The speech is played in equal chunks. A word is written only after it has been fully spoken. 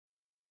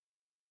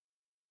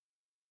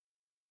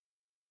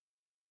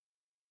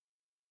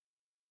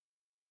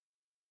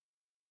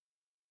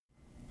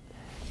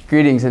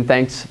Greetings and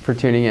thanks for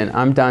tuning in.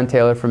 I'm Don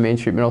Taylor from Main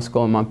Street Middle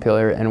School in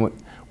Montpelier, and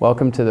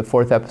welcome to the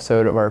 4th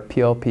episode of our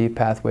PLP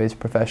Pathways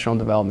Professional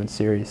Development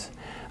Series.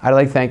 I'd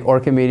like to thank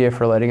Orca Media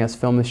for letting us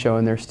film the show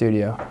in their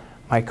studio.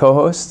 My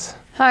co-hosts.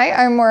 Hi,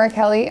 I'm Maura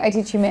Kelly. I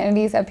teach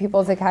humanities at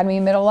People's Academy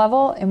Middle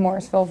Level in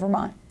Morrisville,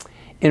 Vermont.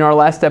 In our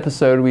last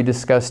episode, we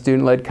discussed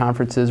student-led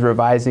conferences,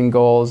 revising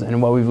goals,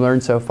 and what we've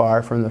learned so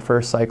far from the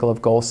first cycle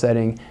of goal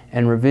setting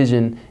and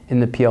revision in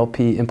the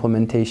PLP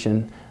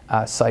implementation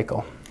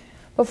cycle.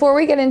 Before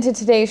we get into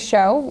today's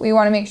show, we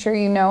want to make sure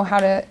you know how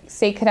to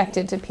stay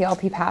connected to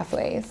PLP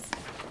Pathways.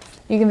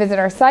 You can visit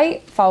our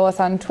site, follow us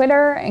on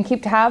Twitter, and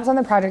keep tabs on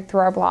the project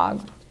through our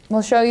blog.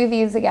 We'll show you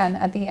these again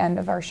at the end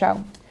of our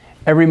show.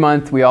 Every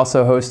month, we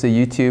also host a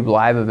YouTube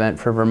live event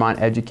for Vermont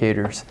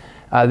educators.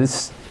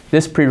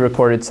 This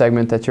pre-recorded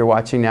segment that you're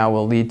watching now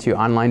will lead to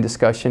online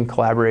discussion,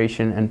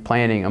 collaboration, and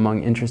planning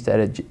among interested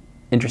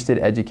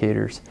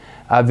educators.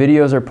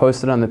 Videos are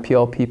posted on the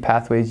PLP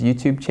Pathways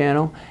YouTube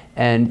channel,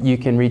 and you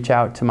can reach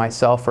out to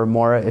myself or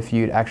Maura if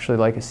you'd actually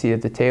like a seat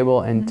at the table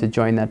and to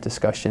join that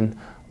discussion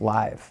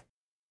live.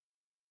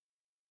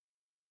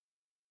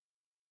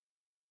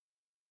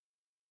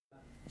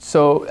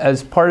 So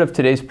as part of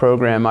today's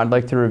program, I'd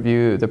like to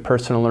review the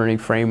personal learning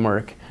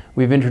framework.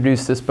 We've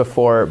introduced this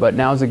before, but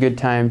now's a good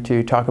time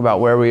to talk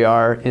about where we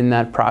are in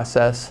that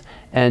process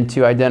and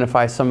to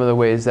identify some of the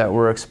ways that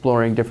we're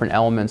exploring different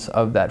elements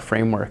of that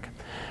framework.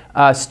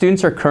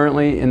 Students are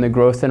currently in the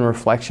growth and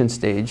reflection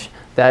stage.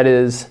 That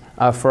is,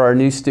 for our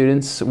new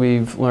students,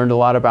 we've learned a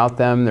lot about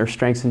them, their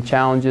strengths and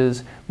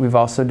challenges. We've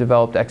also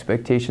developed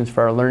expectations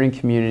for our learning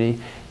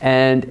community.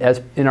 And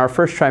as in our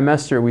first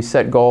trimester, we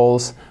set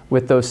goals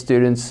with those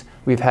students.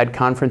 We've had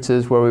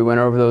conferences where we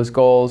went over those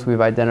goals. We've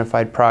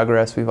identified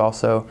progress. We've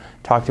also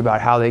talked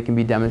about how they can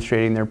be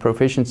demonstrating their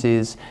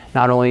proficiencies,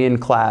 not only in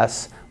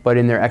class, but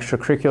in their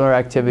extracurricular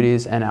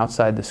activities and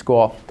outside the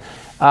school.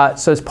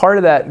 So as part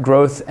of that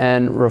growth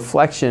and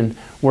reflection,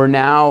 we're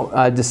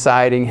now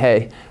deciding,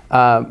 hey,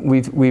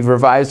 we've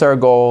revised our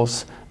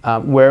goals.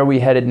 Where are we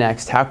headed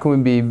next? How can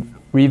we be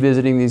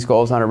revisiting these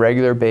goals on a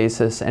regular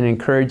basis and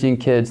encouraging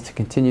kids to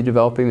continue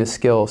developing the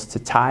skills to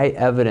tie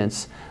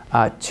evidence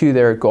to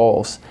their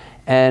goals?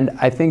 And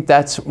I think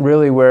that's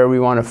really where we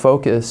want to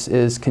focus,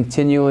 is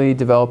continually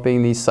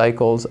developing these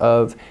cycles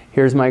of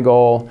here's my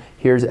goal,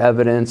 here's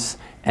evidence,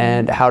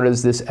 and how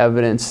does this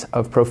evidence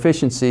of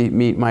proficiency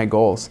meet my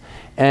goals?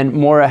 And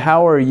Maura,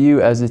 how are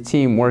you as a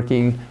team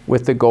working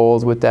with the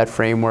goals, with that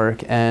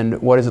framework,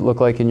 and what does it look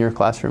like in your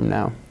classroom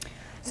now?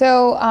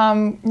 So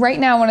right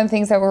now, one of the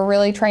things that we're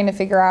really trying to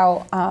figure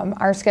out,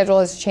 our schedule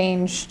has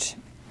changed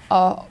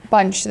a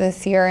bunch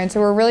this year, and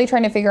so we're really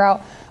trying to figure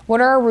out what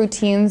are our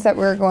routines that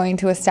we're going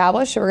to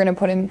establish, that we're going to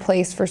put in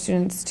place for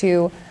students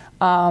to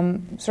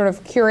sort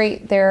of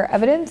curate their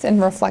evidence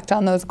and reflect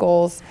on those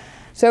goals.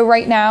 So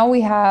right now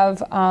we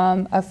have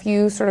a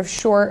few sort of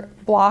short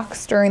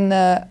blocks during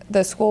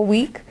the school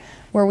week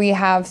where we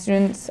have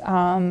students,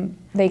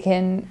 they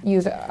can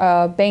use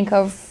a bank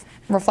of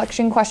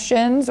reflection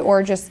questions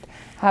or just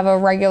have a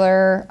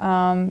regular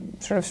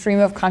sort of stream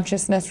of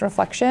consciousness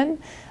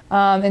reflection.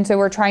 And so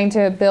we're trying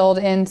to build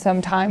in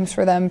some times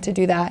for them to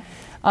do that.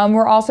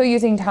 We're also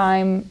using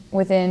time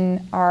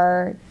within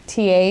our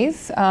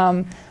TAs.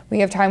 We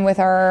have time with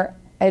our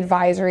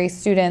advisory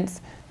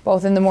students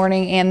both in the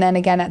morning and then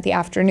again at the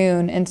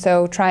afternoon. And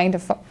so trying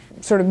to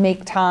sort of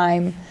make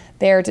time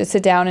there to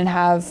sit down and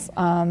have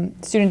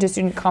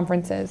student-to-student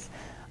conferences.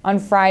 On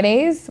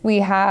Fridays, we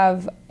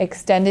have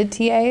extended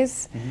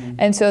TAs.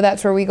 And so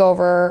that's where we go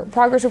over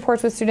progress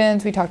reports with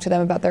students, we talk to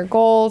them about their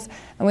goals,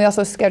 and we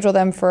also schedule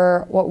them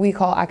for what we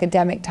call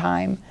academic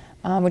time,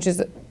 which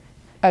is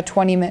a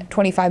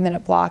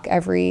 25-minute block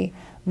every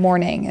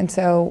morning. And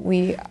so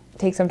we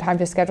take some time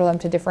to schedule them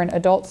to different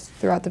adults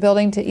throughout the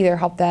building to either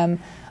help them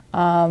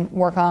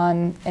work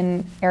on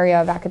an area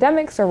of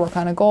academics or work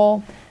on a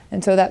goal.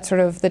 And so that's sort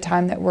of the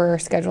time that we're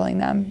scheduling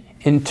them.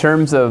 In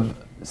terms of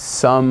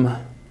some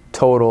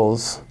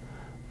totals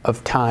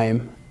of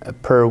time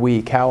per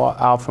week, how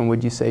often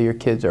would you say your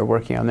kids are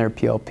working on their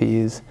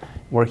PLPs,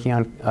 working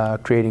on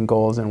creating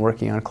goals and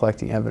working on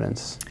collecting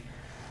evidence?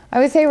 I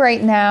would say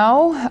right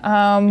now,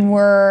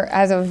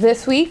 as of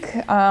this week,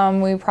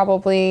 we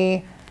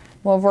probably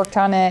will have worked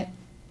on it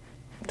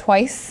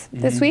twice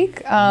this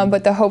week.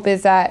 But the hope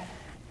is that,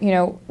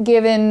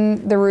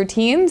 given the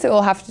routines, it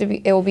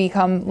will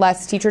become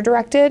less teacher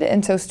directed,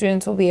 and so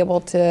students will be able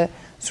to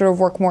sort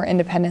of work more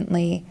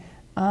independently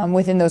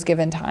within those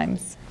given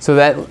times. So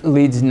that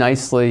leads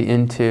nicely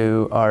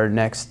into our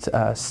next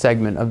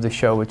segment of the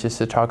show, which is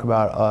to talk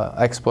about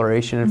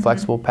exploration and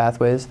flexible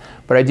pathways.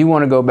 But I do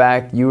want to go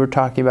back. You were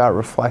talking about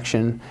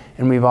reflection,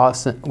 and we've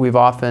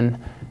often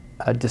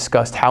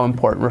discussed how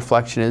important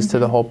reflection is to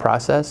the whole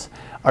process.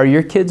 Are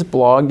your kids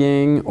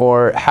blogging,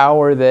 or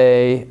how are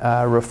they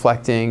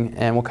reflecting,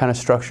 and what kind of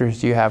structures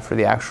do you have for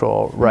the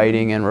actual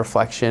writing and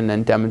reflection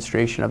and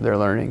demonstration of their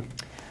learning?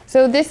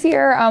 So this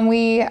year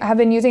we have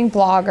been using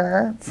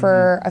Blogger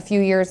for a few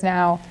years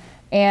now,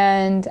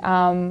 and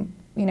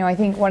I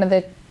think one of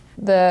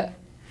the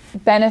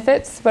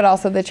benefits, but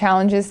also the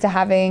challenges to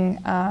having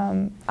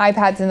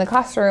iPads in the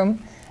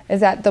classroom is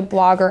that the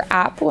Blogger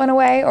app went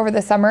away over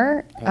the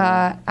summer.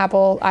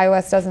 Apple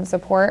iOS doesn't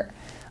support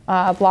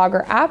a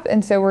Blogger app,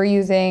 and so we're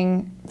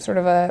using sort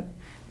of a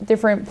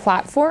different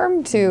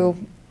platform to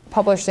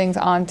publish things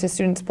onto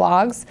students'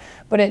 blogs,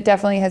 but it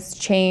definitely has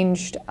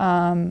changed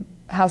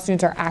how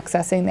students are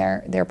accessing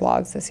their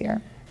blogs this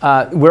year.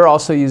 We're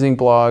also using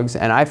blogs,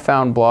 and I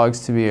found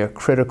blogs to be a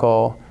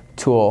critical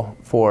tool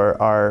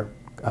for our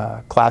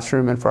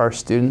classroom and for our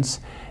students.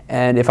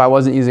 And if I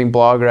wasn't using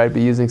Blogger, I'd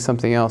be using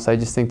something else. I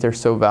just think they're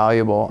so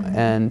valuable.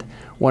 And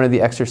one of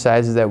the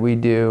exercises that we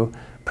do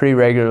pretty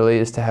regularly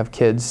is to have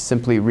kids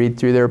simply read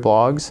through their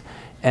blogs.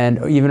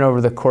 And even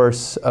over the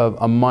course of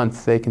a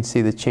month, they can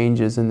see the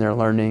changes in their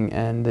learning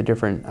and the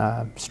different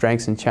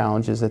strengths and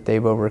challenges that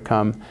they've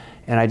overcome.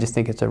 And I just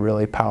think it's a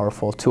really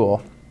powerful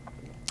tool.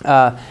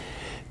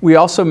 We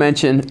also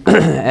mentioned,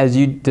 as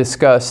you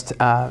discussed,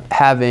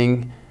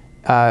 having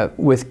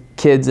with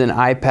kids and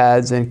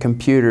iPads and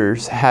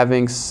computers,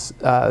 having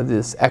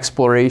this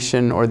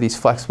exploration or these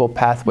flexible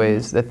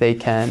pathways that they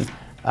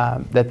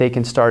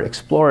can start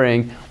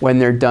exploring when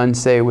they're done,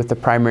 say, with the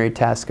primary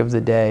task of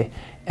the day.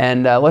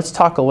 And let's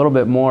talk a little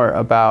bit more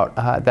about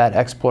that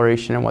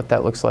exploration and what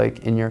that looks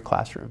like in your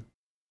classroom.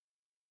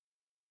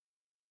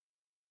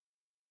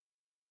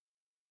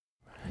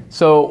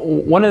 So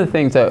one of the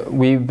things that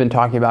we've been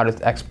talking about is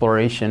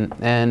exploration,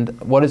 and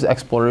what does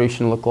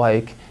exploration look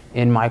like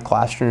in my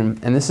classroom?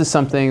 And this is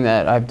something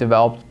that I've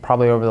developed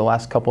probably over the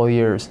last couple of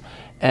years.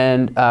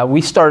 And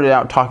we started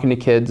out talking to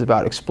kids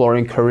about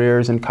exploring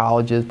careers and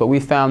colleges, but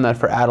we found that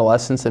for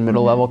adolescents and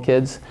middle level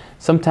kids,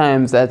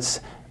 sometimes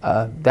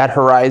that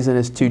horizon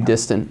is too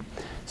distant.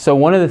 So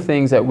one of the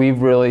things that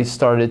we've really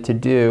started to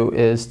do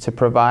is to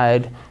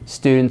provide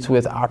students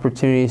with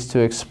opportunities to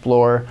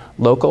explore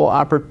local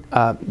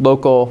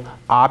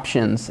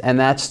options, and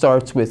that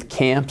starts with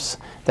camps,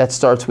 that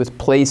starts with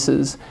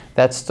places,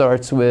 that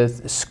starts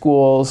with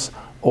schools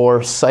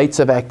or sites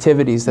of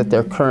activities that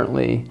they're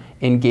currently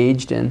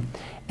engaged in.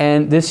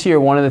 And this year,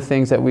 one of the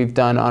things that we've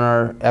done on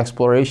our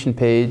exploration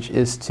page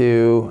is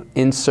to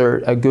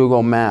insert a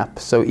Google map.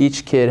 So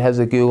each kid has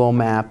a Google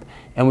map,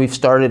 and we've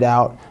started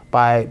out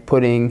by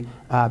putting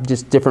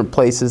just different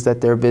places that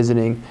they're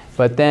visiting.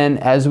 But then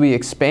as we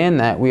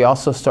expand that, we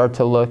also start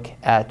to look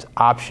at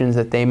options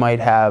that they might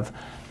have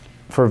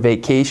for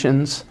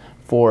vacations,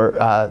 for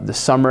the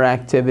summer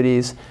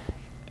activities.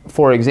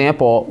 For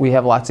example, we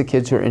have lots of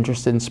kids who are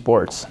interested in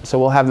sports. So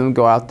we'll have them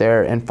go out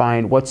there and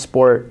find what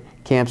sport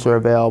camps are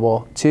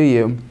available to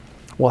you.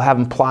 We'll have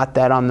them plot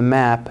that on the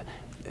map,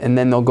 and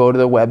then they'll go to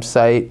the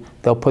website.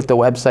 They'll put the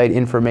website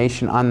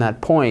information on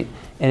that point.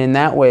 And in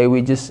that way,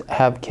 we just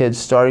have kids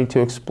starting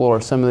to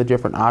explore some of the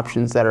different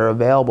options that are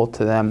available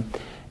to them.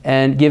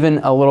 And given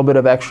a little bit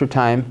of extra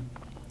time,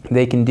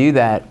 they can do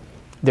that.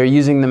 They're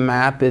using the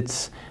map.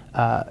 It's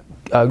a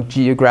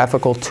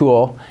geographical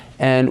tool.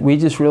 And we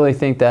just really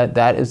think that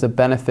that is a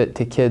benefit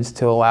to kids,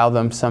 to allow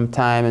them some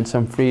time and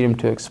some freedom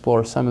to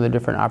explore some of the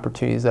different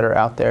opportunities that are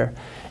out there.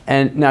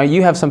 And now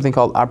you have something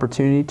called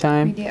Opportunity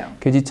Time. We do.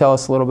 Could you tell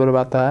us a little bit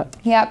about that?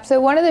 Yep.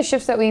 So one of the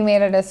shifts that we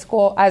made at a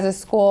school, as a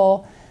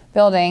school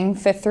building,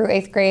 5th through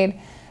 8th grade,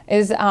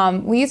 is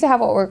we used to have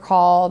what were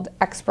called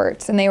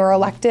experts, and they were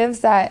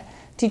electives that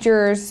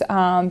teachers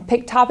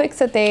picked topics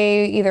that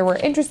they either were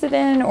interested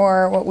in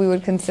or what we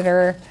would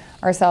consider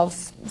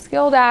ourselves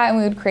skilled at, and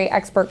we would create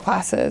expert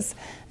classes.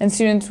 And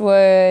students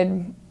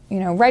would,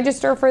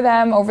 register for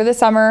them over the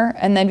summer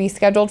and then be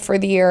scheduled for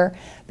the year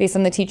based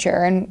on the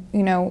teacher. And,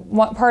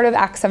 one part of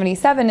Act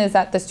 77 is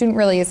that the student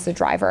really is the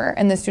driver,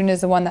 and the student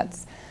is the one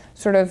that's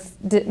sort of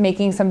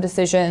making some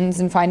decisions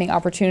and finding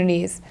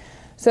opportunities.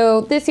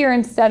 So this year,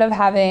 instead of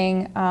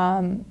having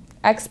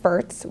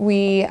experts,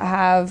 we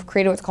have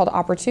created what's called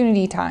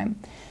Opportunity Time.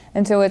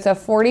 And so it's a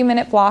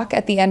 40-minute block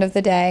at the end of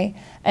the day,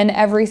 and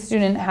every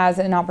student has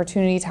an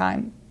opportunity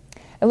time.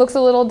 It looks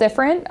a little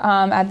different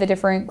at the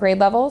different grade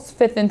levels.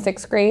 5th and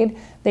 6th grade,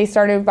 they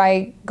started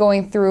by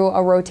going through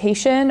a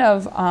rotation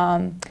of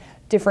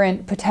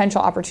different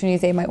potential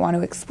opportunities they might want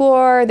to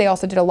explore. They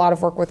also did a lot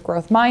of work with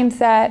growth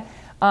mindset.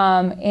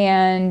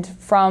 And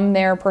from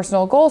their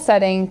personal goal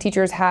setting,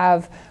 teachers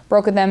have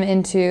broken them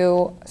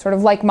into sort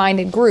of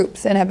like-minded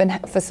groups and have been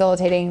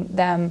facilitating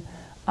them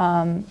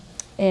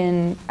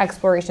in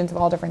explorations of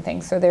all different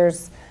things. So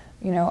there's,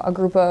 a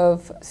group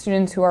of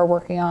students who are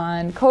working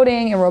on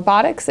coding and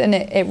robotics, and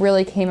it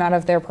really came out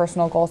of their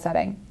personal goal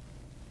setting.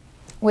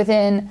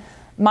 Within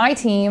my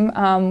team,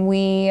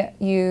 we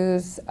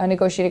use a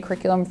negotiated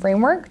curriculum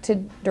framework to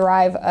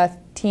derive a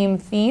team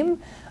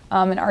theme.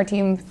 And our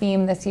team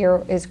theme this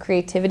year is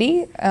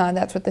creativity.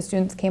 That's what the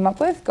students came up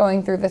with,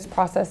 going through this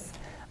process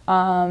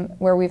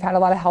where we've had a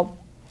lot of help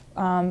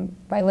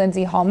by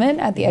Lindsay Hallman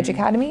at the Edge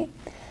Academy.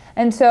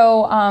 And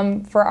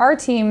so for our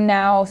team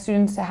now,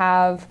 students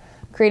have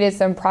created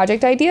some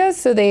project ideas.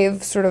 So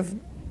they've sort of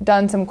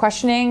done some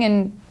questioning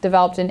and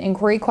developed an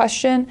inquiry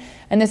question.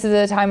 And this is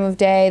a time of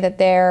day that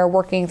they're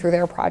working through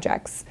their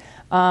projects.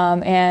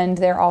 And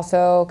they're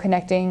also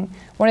connecting.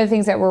 One of the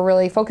things that we're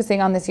really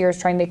focusing on this year is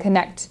trying to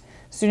connect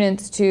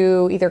students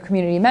to either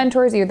community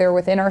mentors, either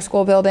within our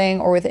school building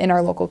or within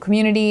our local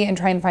community, and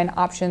try and find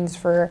options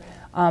for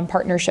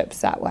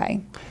partnerships that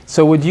way.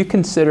 So would you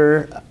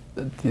consider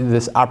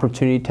this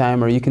opportunity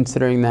time, are you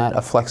considering that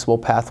a flexible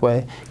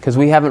pathway? Because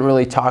we haven't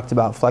really talked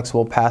about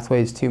flexible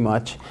pathways too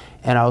much,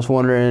 and I was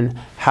wondering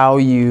how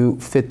you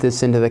fit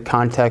this into the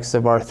context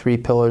of our 3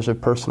 pillars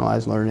of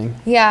personalized learning.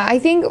 Yeah, I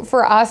think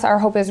for us, our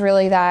hope is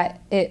really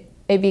that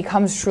it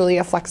becomes truly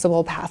a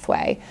flexible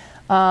pathway.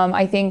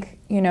 I think,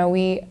 you know,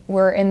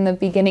 we're in the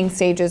beginning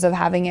stages of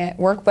having it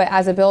work, but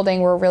as a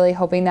building, we're really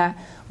hoping that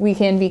we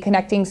can be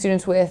connecting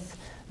students with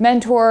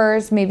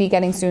mentors, maybe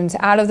getting students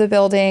out of the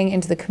building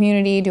into the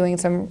community, doing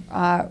some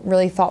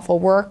really thoughtful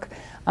work,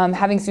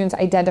 having students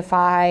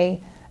identify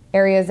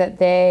areas that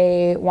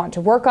they want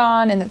to work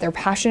on and that they're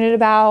passionate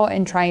about,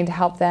 and trying to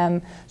help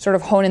them sort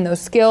of hone in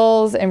those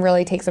skills and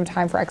really take some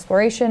time for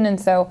exploration.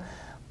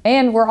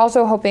 And we're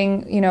also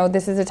hoping, you know,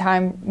 this is a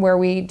time where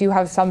we do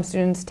have some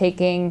students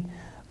taking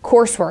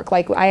coursework.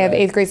 Like I have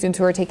 8th grade students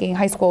who are taking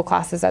high school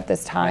classes at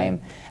this time.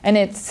 Right. And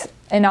it's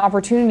an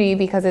opportunity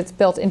because it's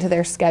built into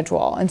their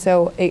schedule. And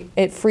so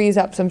it frees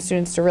up some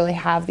students to really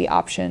have the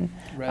option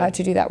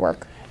to do that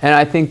work. And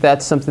I think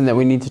that's something that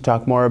we need to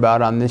talk more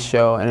about on this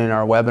show and in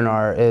our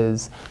webinar,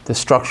 is the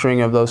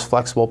structuring of those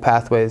flexible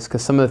pathways.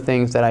 Because some of the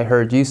things that I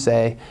heard you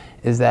say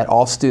is that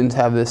all students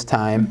have this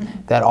time,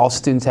 that all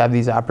students have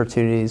these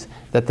opportunities,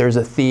 that there's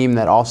a theme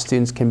that all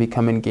students can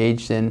become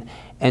engaged in.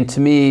 And to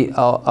me,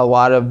 a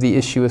lot of the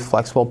issue with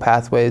flexible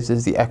pathways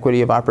is the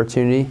equity of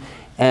opportunity.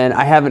 And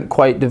I haven't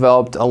quite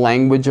developed a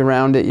language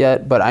around it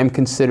yet, but I'm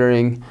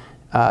considering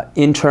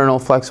internal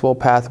flexible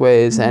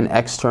pathways and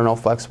external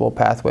flexible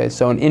pathways.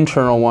 So an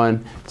internal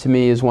one, to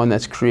me, is one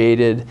that's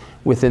created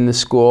within the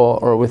school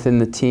or within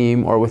the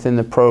team or within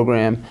the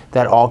program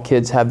that all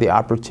kids have the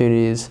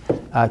opportunities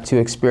to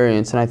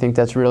experience. And I think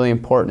that's really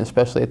important,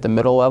 especially at the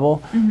middle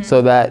level,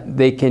 so that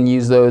they can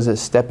use those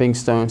as stepping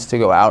stones to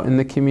go out in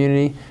the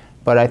community.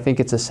 But I think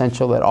it's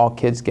essential that all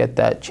kids get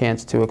that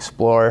chance to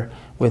explore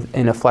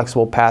within a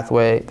flexible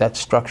pathway that's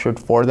structured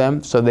for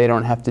them, so they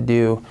don't have to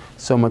do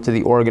so much of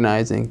the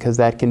organizing, because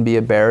that can be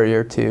a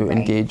barrier to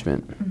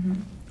engagement.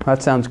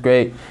 That sounds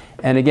great.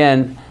 And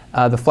again,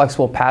 the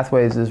flexible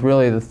pathways is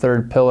really the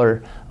 3rd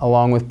pillar,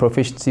 along with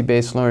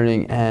proficiency-based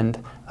learning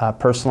and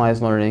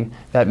personalized learning,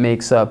 that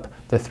makes up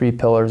the 3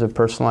 pillars of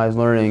personalized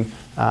learning.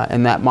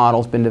 And that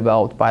model's been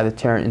developed by the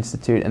Tarrant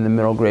Institute and the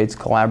Middle Grades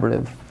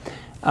Collaborative.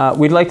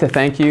 We'd like to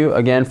thank you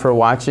again for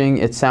watching.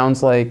 It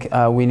sounds like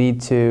we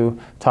need to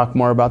talk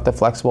more about the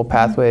flexible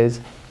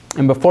pathways.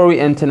 And before we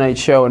end tonight's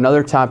show,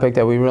 another topic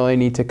that we really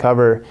need to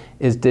cover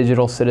is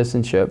digital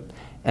citizenship.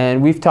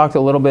 And we've talked a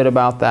little bit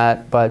about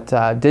that,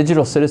 but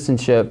digital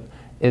citizenship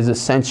is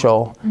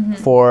essential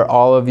for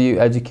all of you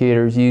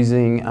educators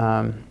using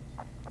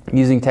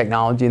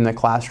technology in the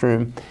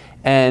classroom.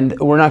 And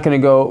we're not going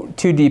to go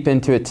too deep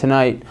into it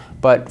tonight,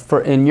 but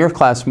in your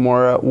class,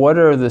 Maura, what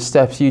are the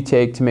steps you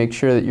take to make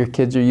sure that your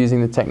kids are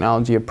using the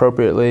technology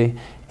appropriately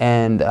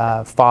and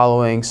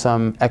following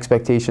some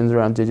expectations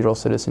around digital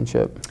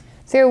citizenship?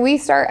 So we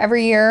start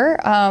every year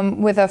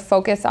with a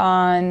focus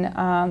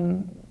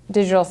on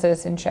digital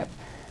citizenship.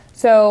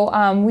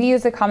 So we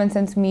use the Common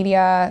Sense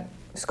Media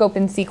scope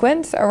and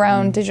sequence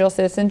around digital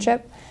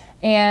citizenship,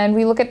 and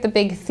we look at the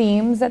big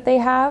themes that they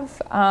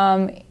have,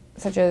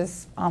 such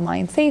as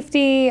online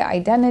safety,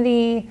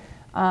 identity,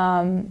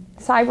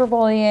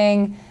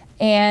 cyberbullying,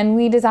 and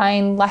we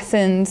design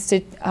lessons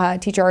to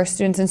teach our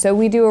students. And so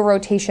we do a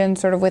rotation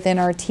sort of within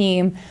our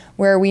team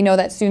where we know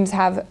that students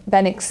have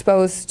been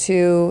exposed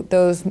to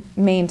those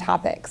main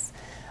topics.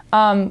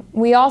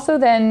 We also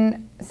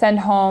then send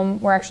home,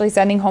 we're actually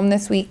sending home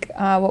this week,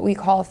 what we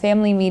call a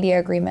family media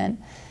agreement.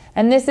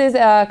 And this is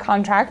a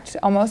contract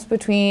almost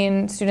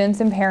between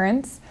students and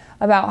parents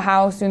about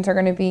how students are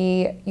going to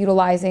be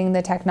utilizing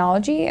the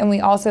technology. And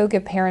we also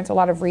give parents a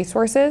lot of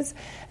resources.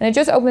 And it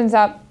just opens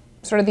up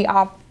sort of the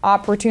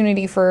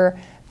opportunity for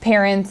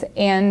parents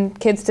and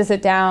kids to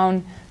sit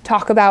down,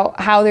 talk about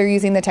how they're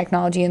using the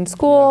technology in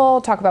school,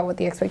 talk about what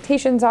the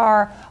expectations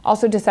are,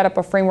 also to set up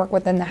a framework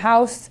within the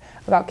house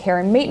about care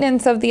and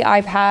maintenance of the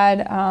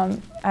iPad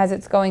as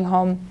it's going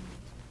home.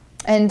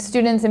 And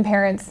students and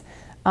parents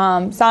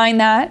sign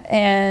that,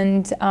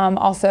 and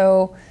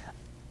also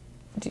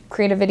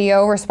create a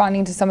video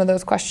responding to some of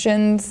those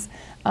questions,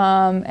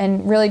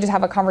 and really just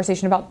have a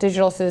conversation about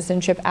digital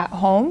citizenship at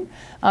home,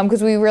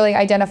 because we really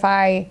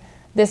identify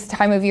this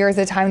time of year as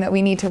a time that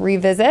we need to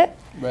revisit.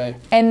 Right.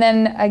 And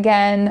then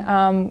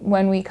again,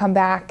 when we come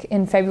back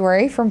in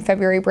February from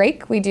February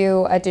break, we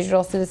do a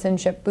digital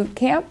citizenship boot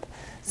camp.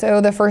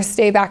 So the first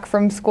day back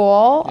from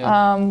school,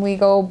 we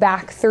go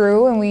back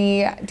through and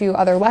we do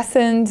other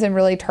lessons and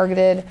really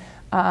targeted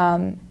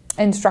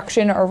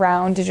instruction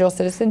around digital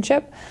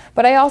citizenship.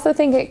 But I also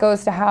think it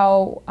goes to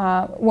how,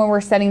 when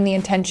we're setting the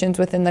intentions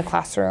within the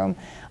classroom,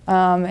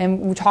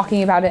 and we're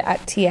talking about it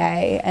at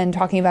TA and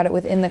talking about it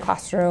within the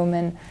classroom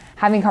and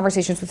having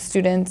conversations with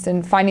students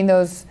and finding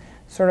those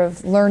sort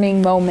of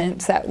learning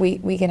moments that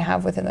we can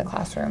have within the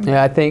classroom.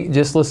 Yeah, I think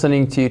just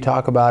listening to you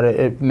talk about it,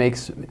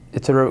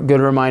 it's a good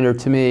reminder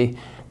to me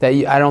that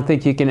I don't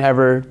think you can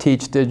ever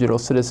teach digital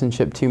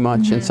citizenship too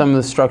much. And some of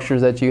the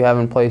structures that you have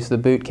in place, the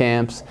boot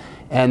camps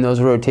and those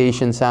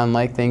rotations, sound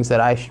like things that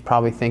I should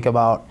probably think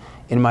about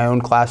in my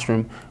own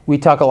classroom. We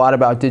talk a lot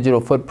about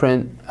digital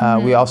footprint.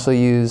 We also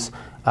use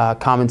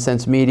common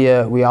sense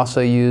media. We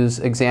also use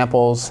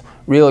examples,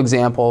 real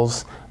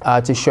examples,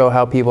 to show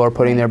how people are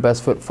putting their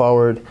best foot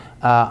forward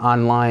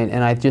online.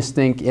 And I just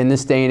think in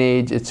this day and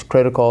age, it's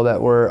critical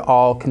that we're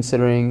all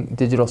considering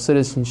digital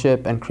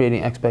citizenship and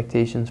creating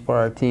expectations for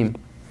our team.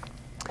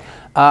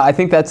 I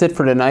think that's it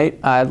for tonight.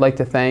 I'd like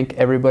to thank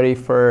everybody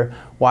for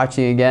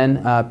watching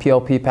again.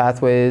 PLP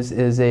Pathways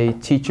is a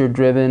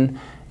teacher-driven,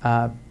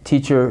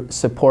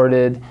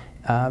 teacher-supported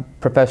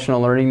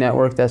professional learning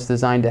network that's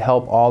designed to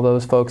help all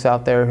those folks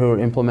out there who are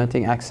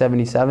implementing Act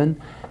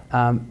 77.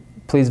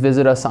 Please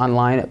visit us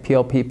online at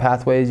PLP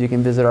Pathways. You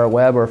can visit our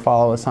web or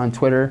follow us on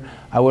Twitter.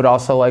 I would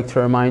also like to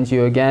remind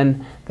you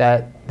again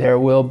that there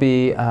will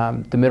be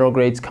the Middle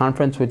Grades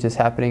Conference, which is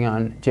happening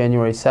on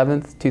January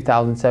 7th,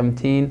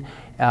 2017.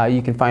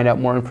 You can find out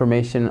more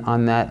information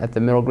on that at the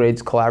Middle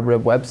Grades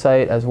Collaborative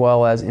website, as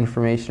well as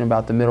information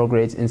about the Middle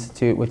Grades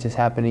Institute, which is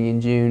happening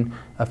in June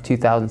of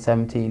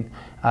 2017.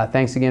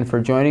 Thanks again for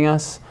joining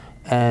us,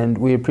 and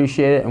we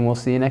appreciate it, and we'll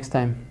see you next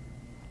time.